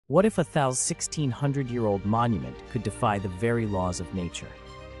What if a 1,600-year-old monument could defy the very laws of nature?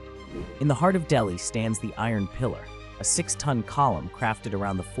 In the heart of Delhi stands the Iron Pillar, a 6-ton column crafted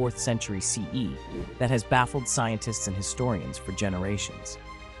around the 4th century CE that has baffled scientists and historians for generations.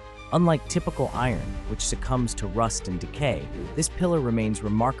 Unlike typical iron, which succumbs to rust and decay, this pillar remains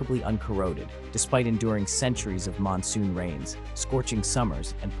remarkably uncorroded, despite enduring centuries of monsoon rains, scorching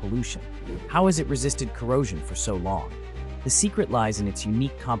summers, and pollution. How has it resisted corrosion for so long? The secret lies in its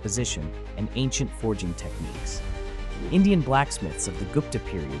unique composition and ancient forging techniques. Indian blacksmiths of the Gupta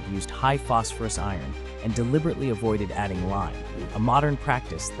period used high phosphorus iron and deliberately avoided adding lime, a modern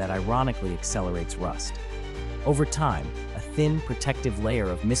practice that ironically accelerates rust. Over time, a thin, protective layer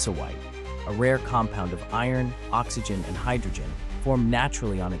of misohyte, a rare compound of iron, oxygen, and hydrogen, formed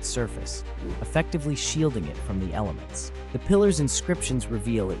naturally on its surface, effectively shielding it from the elements. The pillar's inscriptions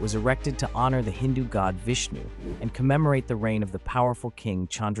reveal it was erected to honor the Hindu god Vishnu and commemorate the reign of the powerful king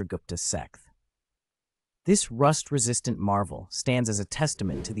Chandragupta II. This rust-resistant marvel stands as a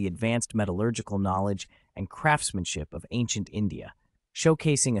testament to the advanced metallurgical knowledge and craftsmanship of ancient India,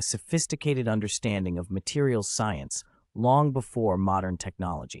 showcasing a sophisticated understanding of materials science long before modern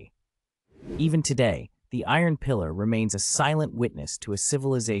technology. Even today, the Iron Pillar remains a silent witness to a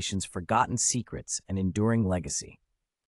civilization's forgotten secrets and enduring legacy.